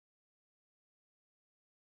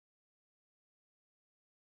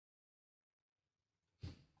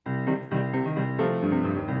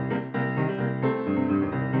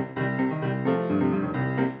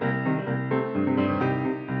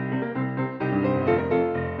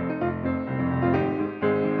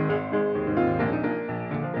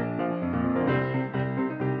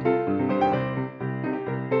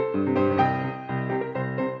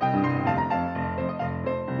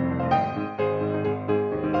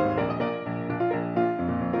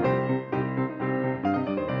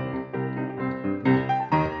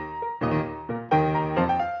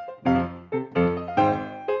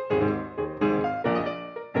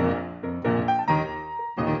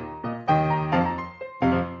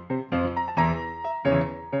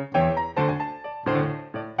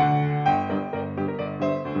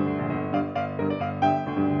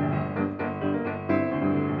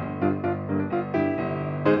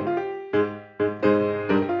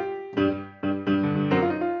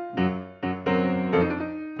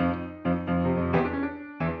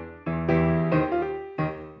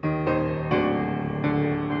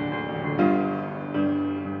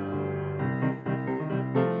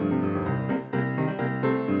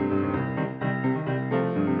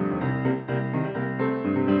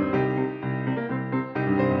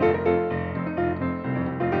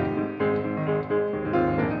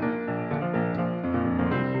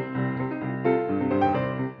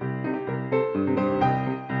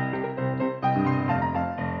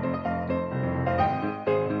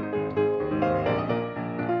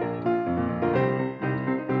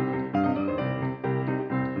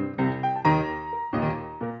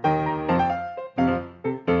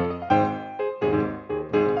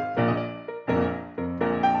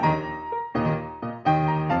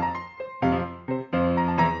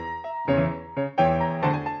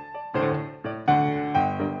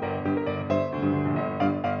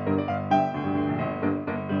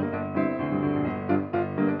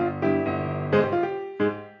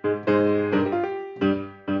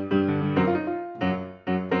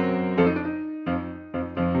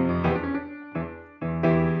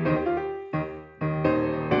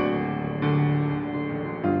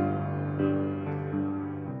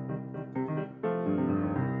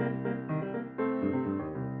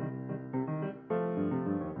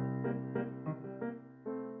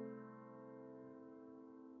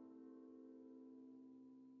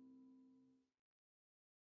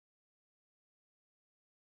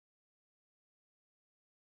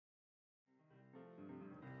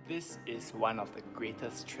This is one of the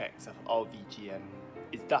greatest tracks of all VGM.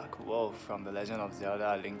 It's Dark World from The Legend of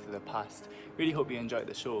Zelda: A Link to the Past. Really hope you enjoyed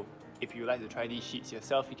the show. If you would like to try these sheets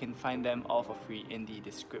yourself, you can find them all for free in the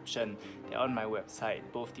description. They're on my website,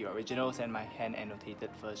 both the originals and my hand-annotated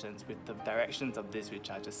versions with the directions of this, which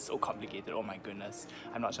are just so complicated. Oh my goodness,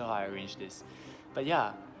 I'm not sure how I arranged this. But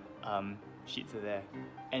yeah, sheets are there.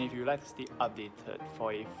 And if you would like to stay updated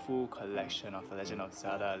for a full collection of The Legend of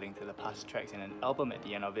Zelda: A Link to the Past tracks and an album at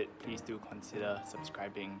the end of it, please do consider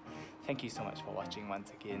subscribing. Thank you so much for watching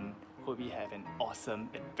once again. Hope you have an awesome,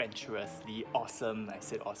 adventurously awesome, I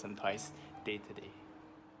said awesome twice, day today.